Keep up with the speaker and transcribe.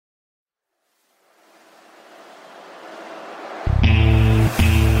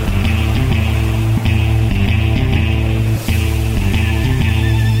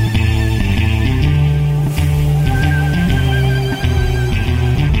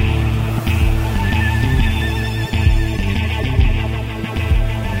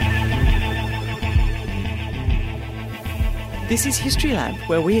This is History Lab,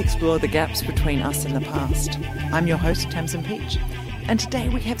 where we explore the gaps between us and the past. I'm your host, Tamsin Peach, and today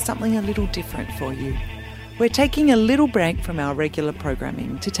we have something a little different for you. We're taking a little break from our regular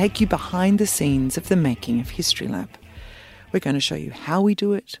programming to take you behind the scenes of the making of History Lab. We're going to show you how we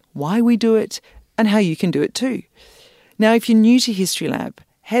do it, why we do it, and how you can do it too. Now, if you're new to History Lab,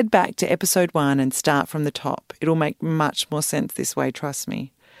 head back to episode 1 and start from the top. It'll make much more sense this way, trust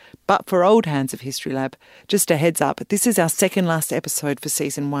me. But for old hands of History Lab, just a heads up, this is our second last episode for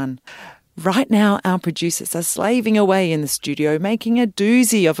season 1. Right now, our producers are slaving away in the studio, making a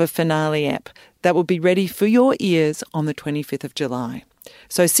doozy of a finale ep that will be ready for your ears on the 25th of July.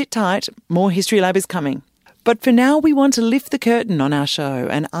 So sit tight, more History Lab is coming. But for now, we want to lift the curtain on our show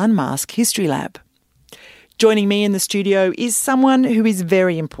and unmask History Lab. Joining me in the studio is someone who is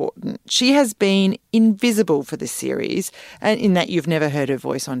very important. She has been invisible for this series, and in that you've never heard her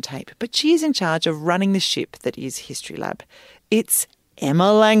voice on tape, but she is in charge of running the ship that is History Lab. It's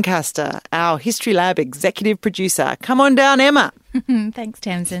Emma Lancaster, our History Lab executive producer. Come on down, Emma. Thanks,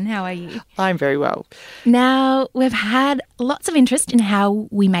 Tamsin. How are you? I'm very well. Now, we've had lots of interest in how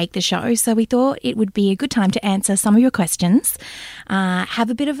we make the show, so we thought it would be a good time to answer some of your questions, have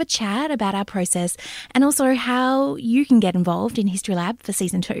a bit of a chat about our process, and also how you can get involved in History Lab for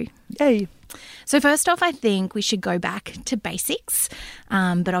Season 2. Yay. So first off, I think we should go back to basics,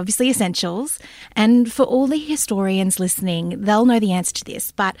 but obviously essentials. And for all the historians listening, they'll know the answer to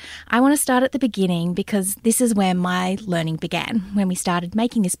this. But I want to start at the beginning because this is where my learning began, when we started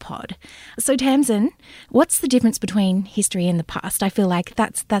making this pod. So Tamsin, what's the difference between history and the past? I feel like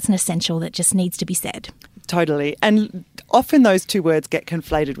that's an essential that just needs to be said. Totally. And often those two words get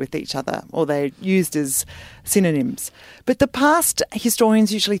conflated with each other, or they're used as synonyms. But the past,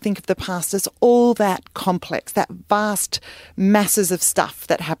 historians usually think of the past as all that complex, that vast masses of stuff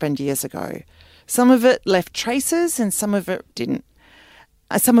that happened years ago. Some of it left traces and some of it didn't.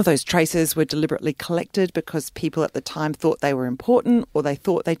 Some of those traces were deliberately collected because people at the time thought they were important or they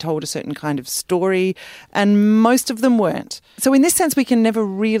thought they told a certain kind of story, and most of them weren't. So in this sense, we can never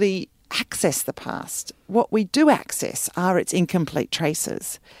really access the past. What we do access are its incomplete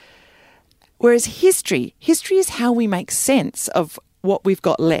traces. Whereas history is how we make sense of what we've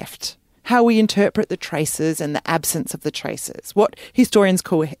got left, how we interpret the traces and the absence of the traces, what historians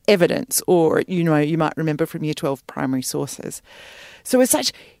call evidence, or, you might remember from Year 12 primary sources. So as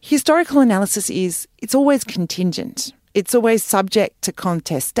such, historical analysis it's always contingent. It's always subject to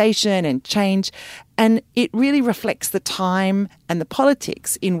contestation and change, and it really reflects the time and the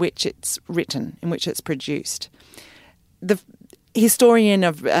politics in which it's written, in which it's produced. The historian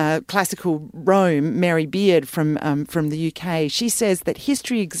of classical Rome, Mary Beard from the UK, she says that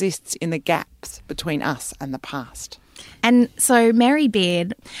history exists in the gaps between us and the past. And so Mary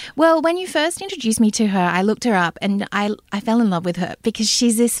Beard, well, when you first introduced me to her, I looked her up and I fell in love with her because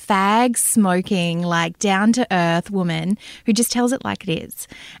she's this fag-smoking, like down-to-earth woman who just tells it like it is.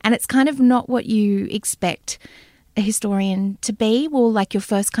 And it's kind of not what you expect a historian to be, well, like your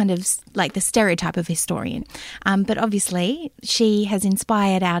first kind of, like the stereotype of historian. But obviously she has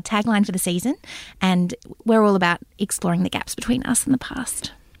inspired our tagline for the season, and we're all about exploring the gaps between us and the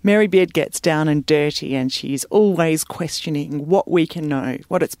past. Mary Beard gets down and dirty, and she's always questioning what we can know,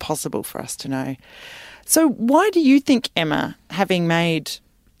 what it's possible for us to know. So why do you think, Emma, having made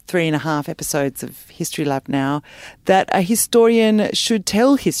 3.5 episodes of History Lab now, that a historian should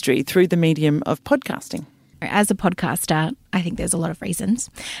tell history through the medium of podcasting? As a podcaster, I think there's a lot of reasons.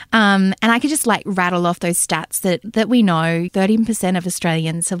 And I could just rattle off those stats that we know. 13% of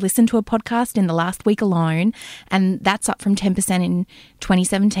Australians have listened to a podcast in the last week alone, and that's up from 10% in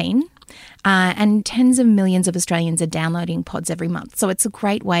 2017. And tens of millions of Australians are downloading pods every month. So it's a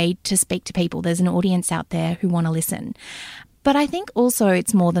great way to speak to people. There's an audience out there who want to listen. But I think also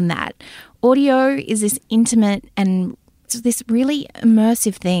it's more than that. Audio is this intimate and this really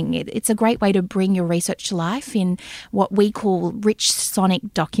immersive thing. It's a great way to bring your research to life in what we call rich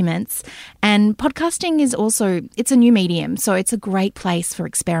sonic documents. And podcasting is also, it's a new medium, so it's a great place for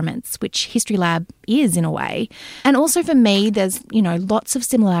experiments, which History Lab is in a way. And also for me, there's, lots of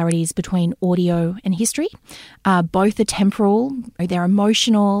similarities between audio and history. Both are temporal, they're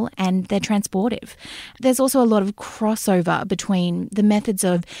emotional, and they're transportive. There's also a lot of crossover between the methods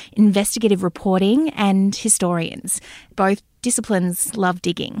of investigative reporting and historians. Both disciplines love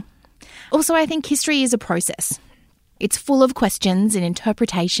digging. Also, I think history is a process. It's full of questions and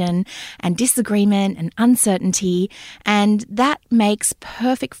interpretation and disagreement and uncertainty, and that makes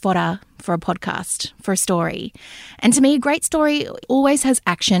perfect fodder for a podcast, for a story. And to me, a great story always has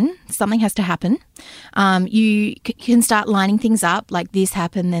action. Something has to happen. You can start lining things up, like this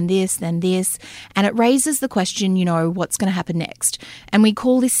happened, then this, and it raises the question, what's going to happen next? And we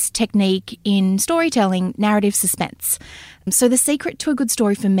call this technique in storytelling narrative suspense. So the secret to a good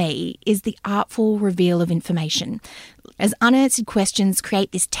story for me is the artful reveal of information. As unanswered questions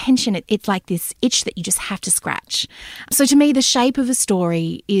create this tension, it's like this itch that you just have to scratch. So to me, the shape of a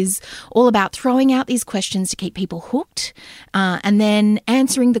story is all about throwing out these questions to keep people hooked, and then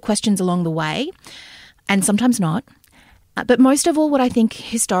answering the questions along the way, and sometimes not. But most of all, what I think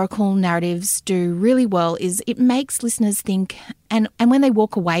historical narratives do really well is it makes listeners think, and when they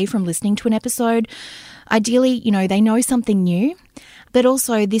walk away from listening to an episode, ideally, they know something new, but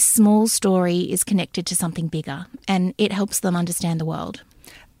also this small story is connected to something bigger, and it helps them understand the world.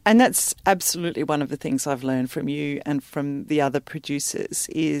 And that's absolutely one of the things I've learned from you and from the other producers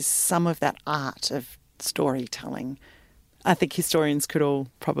is some of that art of storytelling. I think historians could all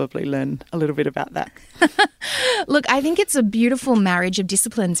probably learn a little bit about that. Look, I think it's a beautiful marriage of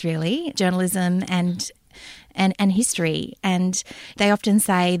disciplines, really, journalism and history. And they often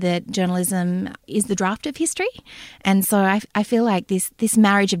say that journalism is the draft of history. And so I feel like this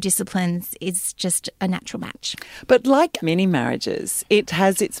marriage of disciplines is just a natural match. But like many marriages, it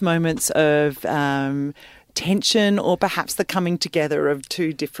has its moments of tension or perhaps the coming together of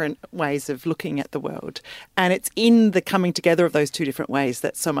two different ways of looking at the world. And it's in the coming together of those two different ways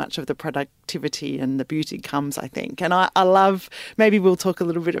that so much of the productivity and the beauty comes, I think. And I love, maybe we'll talk a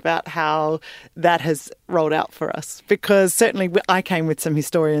little bit about how that has rolled out for us, because certainly I came with some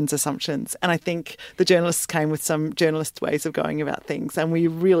historians' assumptions, and I think the journalists came with some journalists' ways of going about things, and we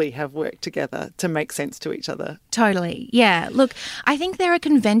really have worked together to make sense to each other. Totally. Yeah. Look, I think there are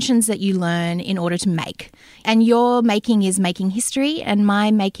conventions that you learn in order to make. And your making is making history, and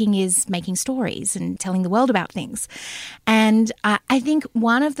my making is making stories and telling the world about things. And I think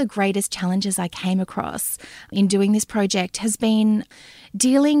one of the greatest challenges I came across in doing this project has been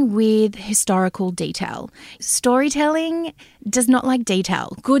dealing with historical detail. Storytelling does not like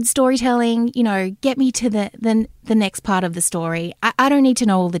detail. Good storytelling, get me to the next part of the story. I don't need to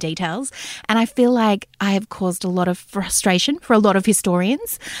know all the details. And I feel like I have caused a lot of frustration for a lot of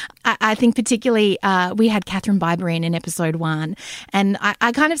historians. I think particularly we had Catherine Biber in episode 1. And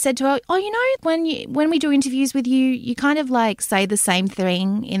I kind of said to her, when we do interviews with you, you kind of like say the same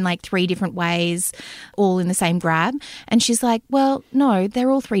thing in like 3 different ways, all in the same grab. And she's like, well, no,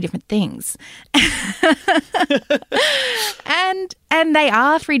 they're all 3 different things. And they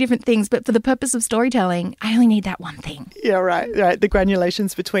are 3 different things, but for the purpose of storytelling, I only need that one thing. Yeah, right. The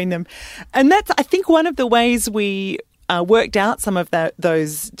granulations between them. And that's, I think, one of the ways we worked out some of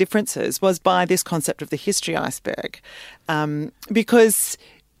those differences was by this concept of the history iceberg, because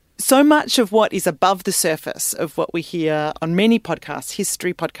so much of what is above the surface of what we hear on many podcasts,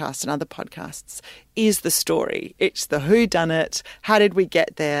 history podcasts and other podcasts, is the story. It's the whodunit, how did we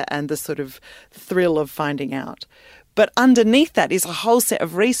get there, and the sort of thrill of finding out. But underneath that is a whole set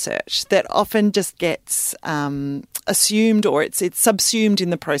of research that often just gets assumed, or it's subsumed in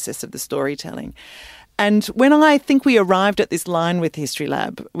the process of the storytelling. And when I think we arrived at this line with History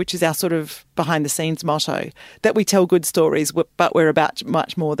Lab, which is our sort of behind-the-scenes motto, that we tell good stories, but we're about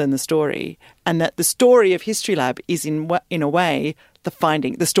much more than the story, and that the story of History Lab is, in a way,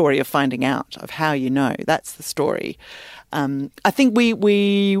 the story of finding out, of how you know. That's the story. I think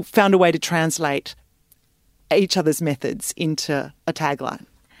we found a way to translate each other's methods into a tagline.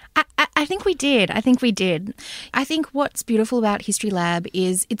 I think we did. I think what's beautiful about History Lab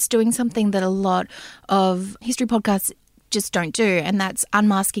is it's doing something that a lot of history podcasts just don't do, and that's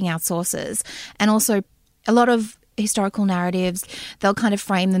unmasking our sources. And also a lot of historical narratives, they'll kind of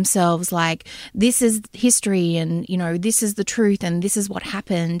frame themselves like, this is history and, this is the truth and this is what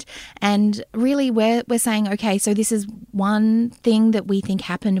happened. And really we're saying, okay, so this is one thing that we think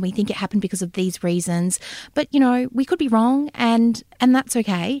happened. We think it happened because of these reasons. But, we could be wrong and that's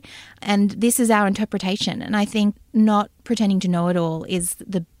okay. And this is our interpretation. And I think not pretending to know it all is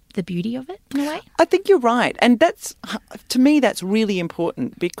the beauty of it, in a way. I think you're right. And to me, that's really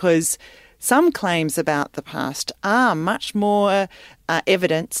important, because some claims about the past are much more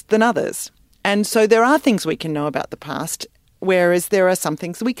evidence than others. And so there are things we can know about the past, whereas there are some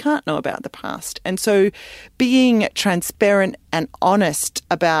things we can't know about the past. And so being transparent and honest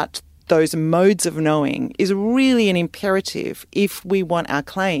about those modes of knowing is really an imperative if we want our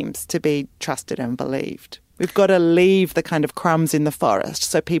claims to be trusted and believed. We've got to leave the kind of crumbs in the forest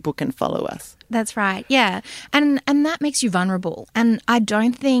so people can follow us. That's right, yeah. And that makes you vulnerable. And I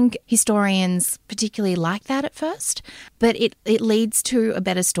don't think historians particularly like that at first, but it leads to a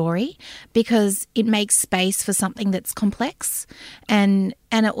better story because it makes space for something that's complex and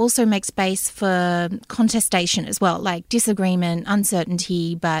it also makes space for contestation as well, like disagreement,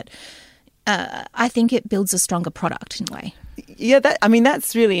 uncertainty, but I think it builds a stronger product in a way. Yeah,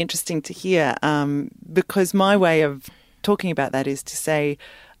 that's really interesting to hear because my way of talking about that is to say,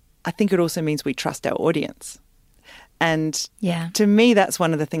 I think it also means we trust our audience. And to me, that's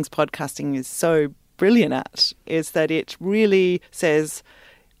one of the things podcasting is so brilliant at, is that it really says,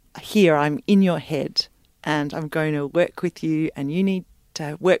 here, I'm in your head and I'm going to work with you and you need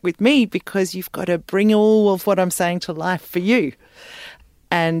to work with me because you've got to bring all of what I'm saying to life for you.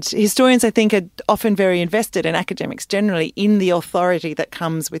 And historians, I think, are often very invested, and academics generally, in the authority that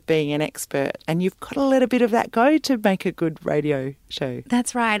comes with being an expert. And you've got to let a bit of that go to make a good radio show.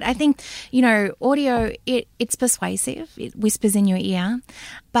 That's right. I think, audio, it's persuasive. It whispers in your ear.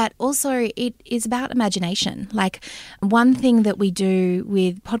 But also it is about imagination. Like one thing that we do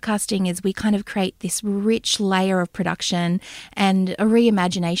with podcasting is we kind of create this rich layer of production and a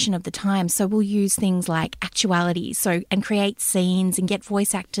reimagination of the time. So we'll use things like actuality and create scenes and get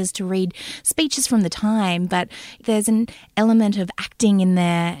voice actors to read speeches from the time. But there's an element of acting in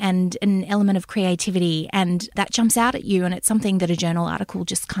there and an element of creativity, and that jumps out at you, and it's something that a journal article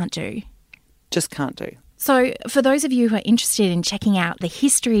just can't do. Just can't do. So for those of you who are interested in checking out the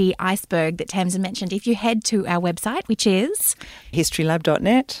history iceberg that Tamsin mentioned, if you head to our website, which is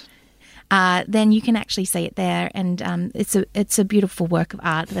historylab.net, then you can actually see it there. And it's a beautiful work of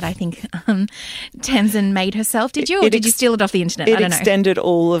art that I think Tamsin made herself. Did you? Or did you steal it off the internet? I don't know. It extended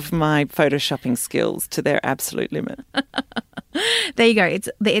all of my photoshopping skills to their absolute limit. There you go.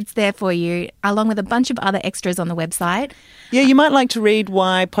 It's there for you, along with a bunch of other extras on the website. Yeah, you might like to read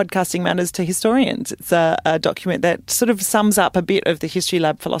Why Podcasting Matters to Historians. It's a document that sort of sums up a bit of the History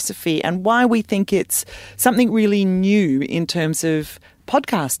Lab philosophy and why we think it's something really new in terms of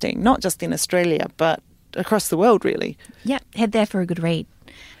podcasting, not just in Australia, but across the world, really. Yeah, head there for a good read.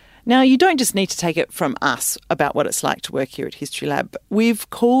 Now, you don't just need to take it from us about what it's like to work here at History Lab. We've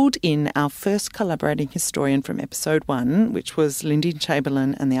called in our first collaborating historian from episode 1, which was Lindy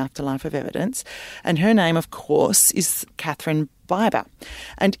Chamberlain and the Afterlife of Evidence. And her name, of course, is Catherine Biber.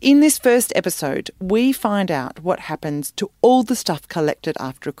 And in this first episode, we find out what happens to all the stuff collected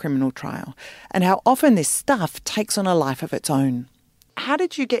after a criminal trial and how often this stuff takes on a life of its own. How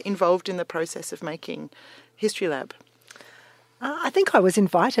did you get involved in the process of making History Lab? I think I was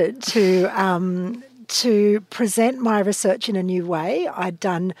invited to present my research in a new way. I'd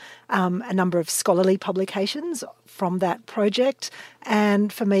done a number of scholarly publications from that project,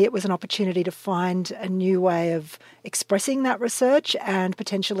 and for me it was an opportunity to find a new way of expressing that research and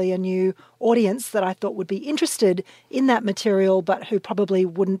potentially a new audience that I thought would be interested in that material but who probably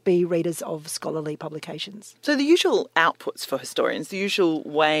wouldn't be readers of scholarly publications. So the usual outputs for historians, the usual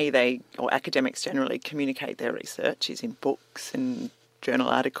way or academics generally communicate their research is in books and journal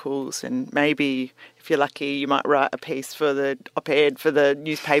articles, and maybe if you're lucky you might write a piece for the op-ed for the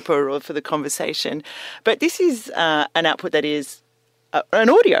newspaper or for the Conversation. But this is an output that is an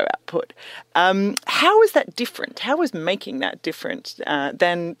audio output. How is that different? How is making that different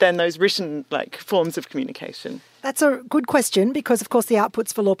than those written forms of communication? That's a good question because, of course, the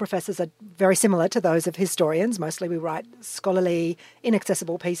outputs for law professors are very similar to those of historians. Mostly we write scholarly,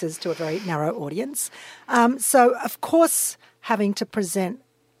 inaccessible pieces to a very narrow audience. So, of course, having to present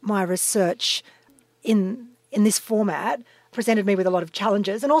my research in this format presented me with a lot of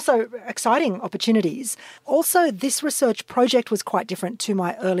challenges and also exciting opportunities. Also, this research project was quite different to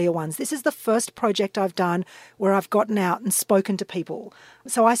my earlier ones. This is the first project I've done where I've gotten out and spoken to people.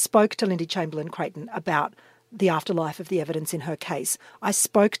 So I spoke to Lindy Chamberlain Creighton about the afterlife of the evidence in her case. I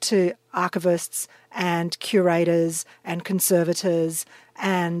spoke to archivists and curators and conservators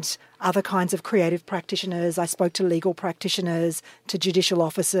and other kinds of creative practitioners. I spoke to legal practitioners, to judicial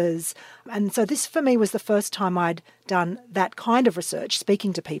officers. And so this for me was the first time I'd done that kind of research,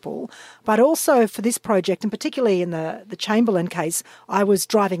 speaking to people. But also for this project, and particularly in the Chamberlain case, I was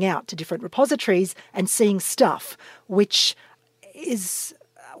driving out to different repositories and seeing stuff, which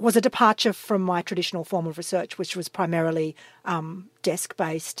was a departure from my traditional form of research, which was primarily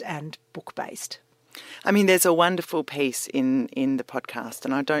desk-based and book-based. I mean, there's a wonderful piece in the podcast,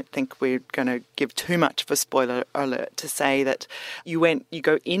 and I don't think we're going to give too much of a spoiler alert to say that you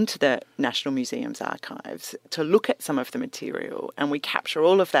go into the National Museum's archives to look at some of the material, and we capture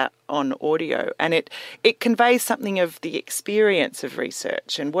all of that on audio, and it conveys something of the experience of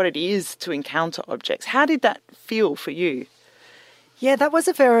research and what it is to encounter objects. How did that feel for you? Yeah, that was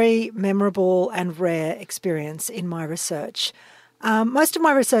a very memorable and rare experience in my research. Most of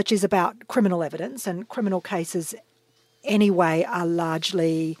my research is about criminal evidence, and criminal cases anyway are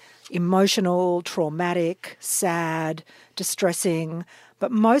largely emotional, traumatic, sad, distressing.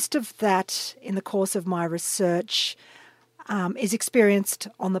 But most of that in the course of my research is experienced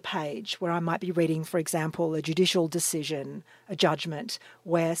on the page, where I might be reading, for example, a judicial decision, a judgment,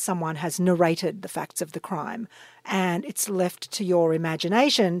 where someone has narrated the facts of the crime, and it's left to your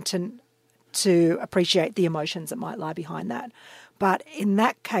imagination to appreciate the emotions that might lie behind that. But in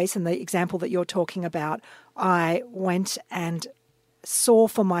that case, in the example that you're talking about, I went and saw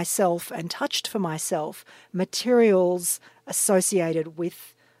for myself and touched for myself materials associated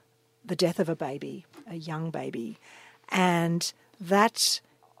with the death of a baby, a young baby. And that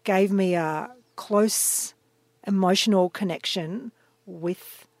gave me a close emotional connection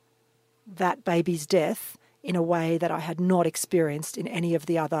with that baby's death in a way that I had not experienced in any of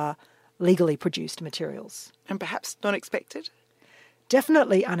the other legally produced materials. And perhaps not expected?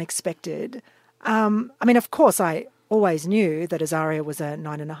 Definitely unexpected. I mean, of course, I always knew that Azaria was a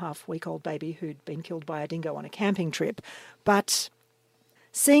 9.5-week-old baby who'd been killed by a dingo on a camping trip. But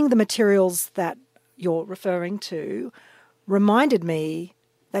seeing the materials that you're referring to reminded me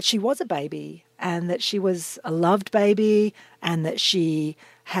that she was a baby, and that she was a loved baby, and that she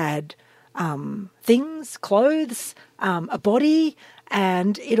had things, clothes, a body.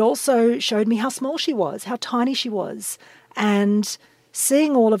 And it also showed me how small she was, how tiny she was. And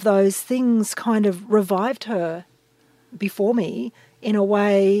seeing all of those things kind of revived her before me in a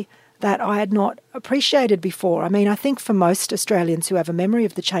way that I had not appreciated before. I mean, I think for most Australians who have a memory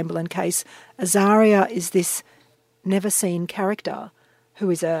of the Chamberlain case, Azaria is this never-seen character who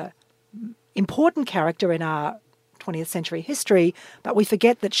is an important character in our 20th century history, but we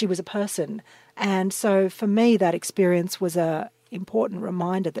forget that she was a person. And so for me, that experience was an important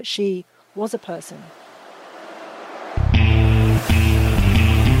reminder that she was a person.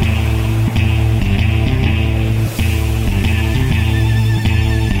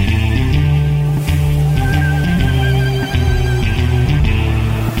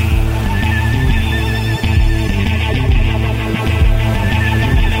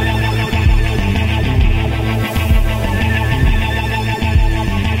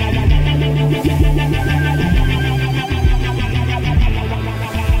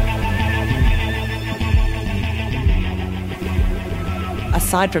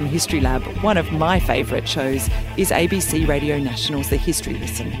 Aside from History Lab, one of my favourite shows is ABC Radio National's The History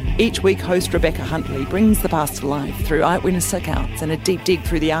Listen. Each week, host Rebecca Huntley brings the past to life through eyewitness accounts and a deep dig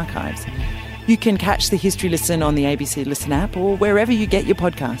through the archives. You can catch The History Listen on the ABC Listen app or wherever you get your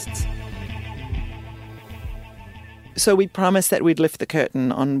podcasts. So we promised that we'd lift the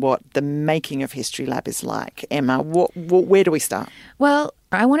curtain on what the making of History Lab is like. Emma, where do we start? Well,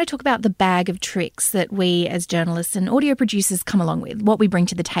 I want to talk about the bag of tricks that we as journalists and audio producers come along with, what we bring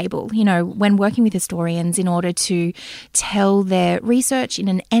to the table, you know, when working with historians in order to tell their research in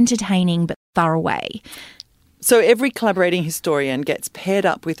an entertaining but thorough way. So every collaborating historian gets paired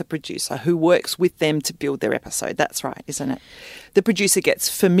up with a producer who works with them to build their episode. That's right, isn't it? The producer gets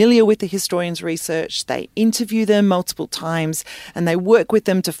familiar with the historian's research, they interview them multiple times, and they work with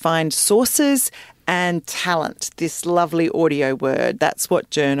them to find sources and talent, this lovely audio word. That's what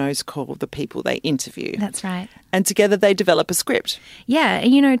journos call the people they interview. That's right. And together they develop a script. Yeah,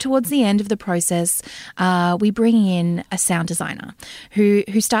 and you know, towards the end of the process, we bring in a sound designer who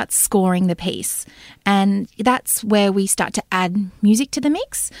starts scoring the piece. And that's where we start to add music to the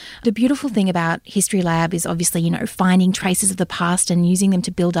mix. The beautiful thing about History Lab is obviously, you know, finding traces of the past and using them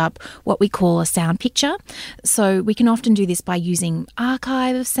to build up what we call a sound picture. So we can often do this by using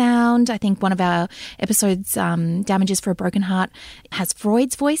archive of sound. I think one of our episodes, Damages for a Broken Heart, has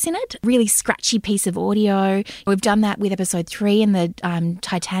Freud's voice in it. Really scratchy piece of audio. We've done that with episode 3 in the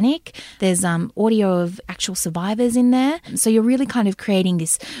Titanic. There's audio of actual survivors in there. So you're really kind of creating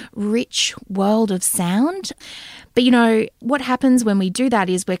this rich world of sound. But, you know, what happens when we do that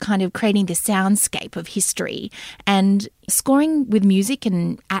is we're kind of creating this soundscape of history, and scoring with music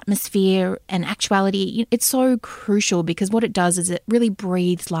and atmosphere and actuality, it's so crucial because what it does is it really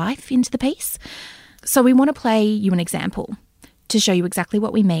breathes life into the piece. So we want to play you an example to show you exactly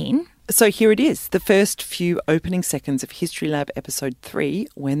what we mean. So here it is, the first few opening seconds of History Lab Episode 3,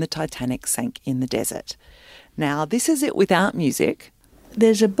 When the Titanic Sank in the Desert. Now, this is it without music.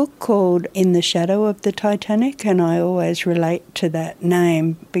 There's a book called In the Shadow of the Titanic, and I always relate to that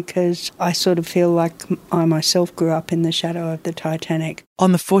name because I sort of feel like I myself grew up in the shadow of the Titanic.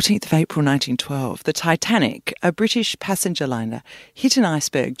 On the 14th of April 1912, the Titanic, a British passenger liner, hit an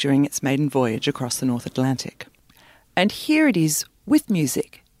iceberg during its maiden voyage across the North Atlantic. And here it is with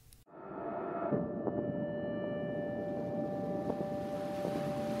music.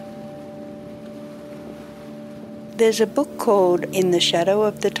 There's a book called In the Shadow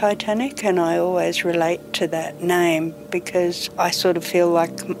of the Titanic, and I always relate to that name because I sort of feel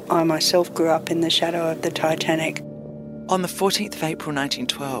like I myself grew up in the shadow of the Titanic. On the 14th of April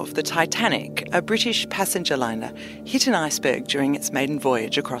 1912, the Titanic, a British passenger liner, hit an iceberg during its maiden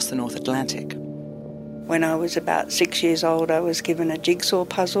voyage across the North Atlantic. When I was about 6 years old, I was given a jigsaw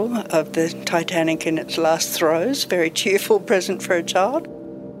puzzle of the Titanic in its last throes, very cheerful present for a child.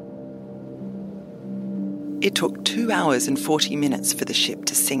 It took 2 hours and 40 minutes for the ship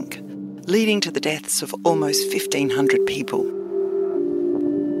to sink, leading to the deaths of almost 1,500 people.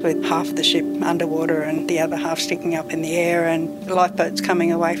 With half the ship underwater and the other half sticking up in the air and lifeboats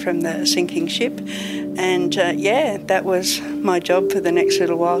coming away from the sinking ship. And that was my job for the next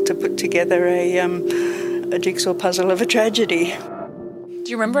little while, to put together a jigsaw puzzle of a tragedy. Do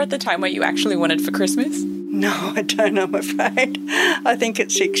you remember at the time what you actually wanted for Christmas? No, I don't, I'm afraid. I think at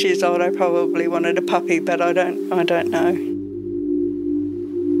 6 years old I probably wanted a puppy, but I don't know.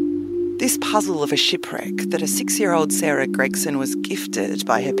 This puzzle of a shipwreck that a 6-year-old Sarah Gregson was gifted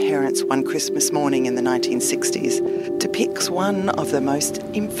by her parents one Christmas morning in the 1960s depicts one of the most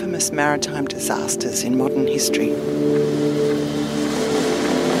infamous maritime disasters in modern history.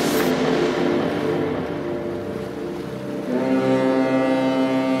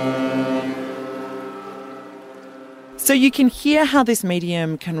 So you can hear how this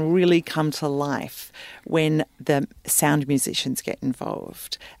medium can really come to life when the sound musicians get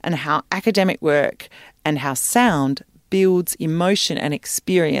involved, and how academic work and how sound builds emotion and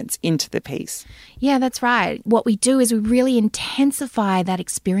experience into the piece. Yeah, that's right. What we do is we really intensify that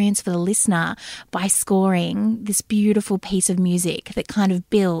experience for the listener by scoring this beautiful piece of music that kind of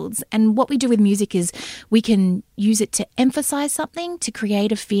builds. And what we do with music is we can use it to emphasize something, to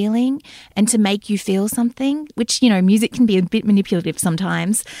create a feeling, and to make you feel something, which, music can be a bit manipulative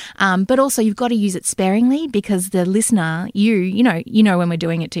sometimes. But also you've got to use it sparingly because the listener, you know when we're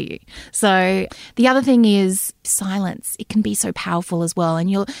doing it to you. So the other thing is silence. It can be so powerful as well.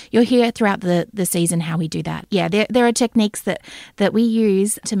 And you'll hear throughout the season how we do that. Yeah, there are techniques that we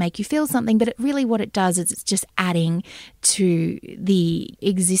use to make you feel something, but what it does is it's just adding to the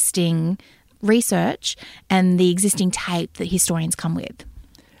existing research and the existing tape that historians come with.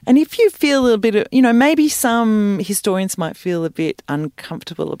 And if you feel a little bit of, maybe some historians might feel a bit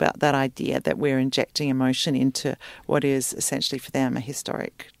uncomfortable about that idea that we're injecting emotion into what is essentially for them a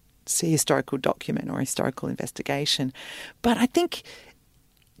historical document or historical investigation. But I think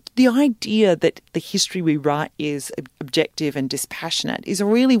the idea that the history we write is objective and dispassionate is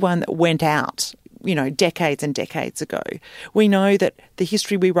really one that went out, decades and decades ago. We know that the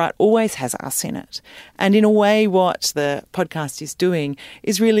history we write always has us in it. And in a way, what the podcast is doing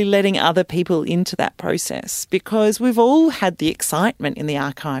is really letting other people into that process, because we've all had the excitement in the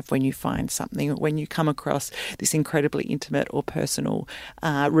archive when you find something, or when you come across this incredibly intimate or personal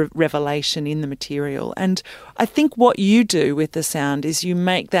revelation in the material. And I think what you do with the sound is you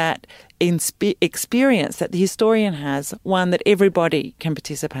make that experience that the historian has one that everybody can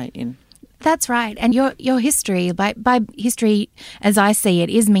participate in. That's right. And your history, by history as I see it,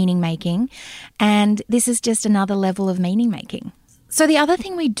 is meaning making. And this is just another level of meaning making. So the other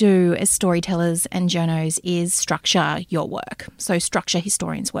thing we do as storytellers and journos is structure your work. So structure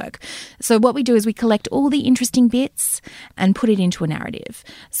historians' work. So what we do is we collect all the interesting bits and put it into a narrative.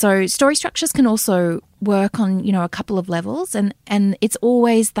 So story structures can also work on, a couple of levels, and it's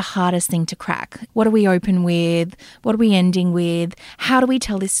always the hardest thing to crack. What are we open with? What are we ending with? How do we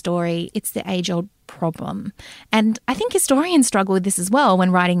tell this story? It's the age-old problem. And I think historians struggle with this as well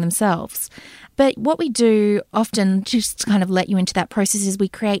when writing themselves. But what we do often, just to kind of let you into that process, is we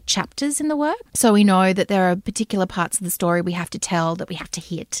create chapters in the work. So we know that there are particular parts of the story we have to tell, that we have to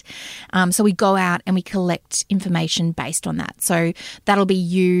hit. So we go out and we collect information based on that. So that'll be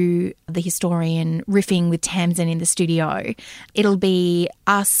you, the historian, riffing with Tamsin in the studio. It'll be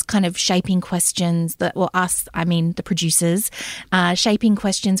us kind of shaping questions, the producers, shaping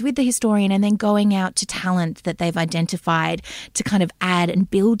questions with the historian, and then going out out to talent that they've identified to kind of add and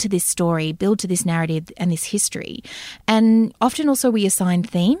build to this story, build to this narrative and this history. And often also we assign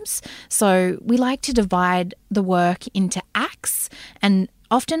themes. So we like to divide the work into acts, and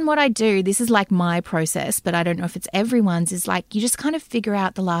often what I do, this is like my process, but I don't know if it's everyone's, is like you just kind of figure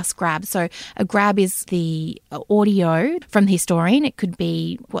out the last grab. So a grab is the audio from the historian. It could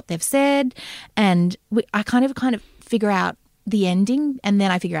be what they've said. And I kind of figure out the ending, and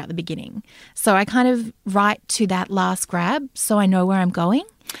then I figure out the beginning. So I kind of write to that last grab so I know where I'm going.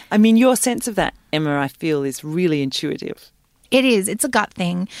 I mean, your sense of that, Emma, I feel is really intuitive. It is. It's a gut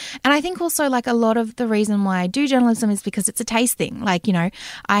thing. And I think also like a lot of the reason why I do journalism is because it's a taste thing. Like, you know,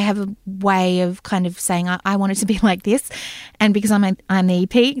 I have a way of kind of saying I want it to be like this. And because I'm the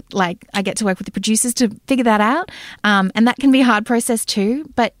EP, like I get to work with the producers to figure that out. And that can be a hard process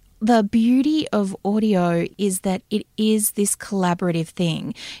too. But the beauty of audio is that it is this collaborative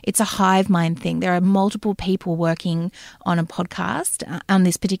thing. It's a hive mind thing. There are multiple people working on a podcast, on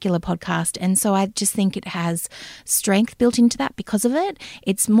this particular podcast. And so I just think it has strength built into that because of it.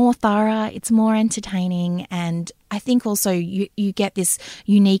 It's more thorough, it's more entertaining, and I think also you get this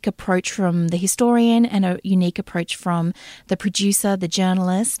unique approach from the historian and a unique approach from the producer, the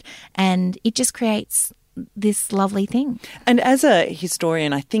journalist, and it just creates this lovely thing. And as a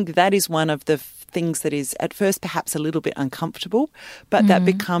historian, I think that is one of the things that is at first perhaps a little bit uncomfortable, but that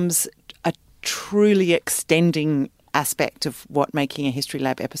becomes a truly extending aspect of what making a History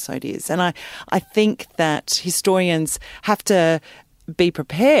Lab episode is. And I think that historians have to be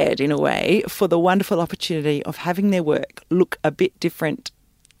prepared in a way for the wonderful opportunity of having their work look a bit different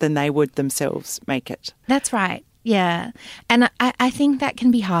than they would themselves make it. That's right. Yeah. And I think that can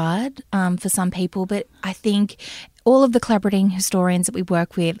be hard for some people, but I think all of the collaborating historians that we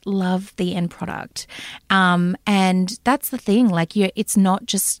work with love the end product. And that's the thing, like it's not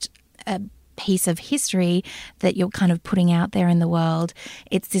just a piece of history that you're kind of putting out there in the world.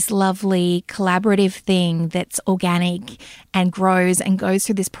 It's this lovely collaborative thing that's organic and grows and goes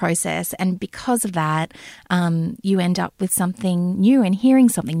through this process. And because of that, you end up with something new and hearing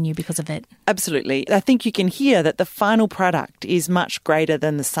something new because of it. Absolutely. I think you can hear that the final product is much greater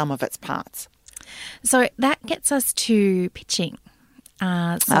than the sum of its parts. So that gets us to pitching.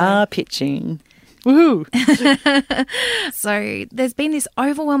 Pitching. Woohoo! So there's been this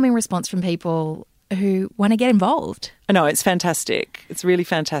overwhelming response from people who want to get involved. No, it's fantastic. It's really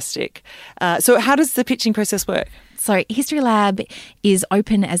fantastic. So how does the pitching process work? So History Lab is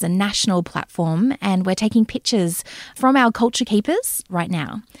open as a national platform, and we're taking pitches from our culture keepers right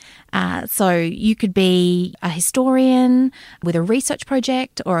now. So you could be a historian with a research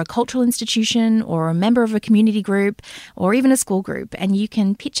project or a cultural institution or a member of a community group or even a school group, and you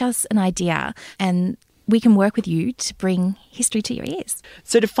can pitch us an idea and we can work with you to bring history to your ears.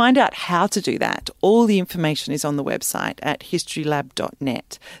 So to find out how to do that, all the information is on the website at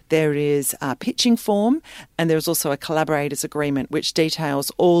historylab.net. There is a pitching form, and there's also a collaborators agreement which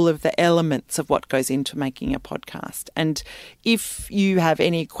details all of the elements of what goes into making a podcast. And if you have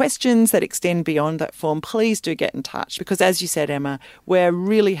any questions that extend beyond that form, please do get in touch, because as you said, Emma, we're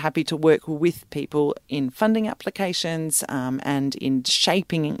really happy to work with people in funding applications and in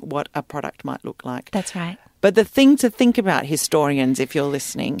shaping what a product might look like. That's right. But the thing to think about, historians, if you're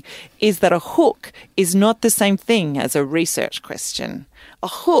listening, is that a hook is not the same thing as a research question. A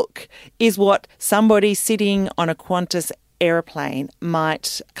hook is what somebody sitting on a Qantas aeroplane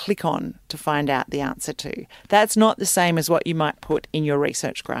might click on to find out the answer to. That's not the same as what you might put in your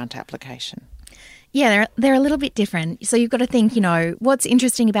research grant application. Yeah, they're a little bit different. So you've got to think, what's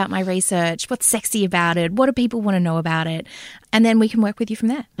interesting about my research? What's sexy about it? What do people want to know about it? And then we can work with you from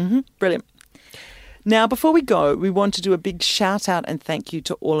there. Mm-hmm. Brilliant. Now, before we go, we want to do a big shout out and thank you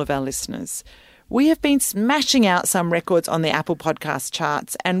to all of our listeners. We have been smashing out some records on the Apple Podcast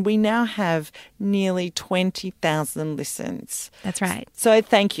charts, and we now have nearly 20,000 listens. That's right. So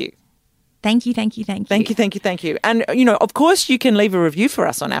thank you. Thank you, thank you, thank you. Thank you, thank you, thank you. And, of course, you can leave a review for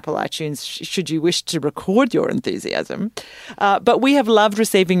us on Apple iTunes should you wish to record your enthusiasm. But we have loved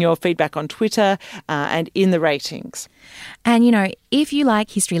receiving your feedback on Twitter and in the ratings. And, if you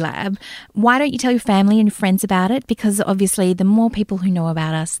like History Lab, why don't you tell your family and your friends about it? Because obviously the more people who know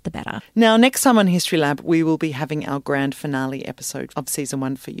about us, the better. Now, next time on History Lab, we will be having our grand finale episode of Season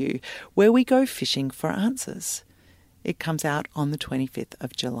 1 for you, where we go fishing for answers. It comes out on the 25th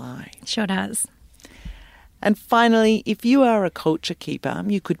of July. Sure does. And finally, if you are a culture keeper,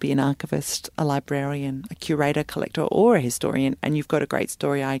 you could be an archivist, a librarian, a curator, collector, or a historian, and you've got a great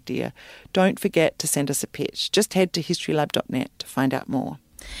story idea, don't forget to send us a pitch. Just head to historylab.net to find out more.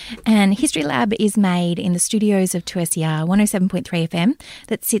 And History Lab is made in the studios of 2SER 107.3 FM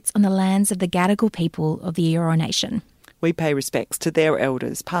that sits on the lands of the Gadigal people of the Eora Nation. We pay respects to their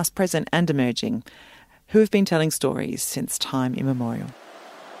elders, past, present and emerging, who have been telling stories since time immemorial.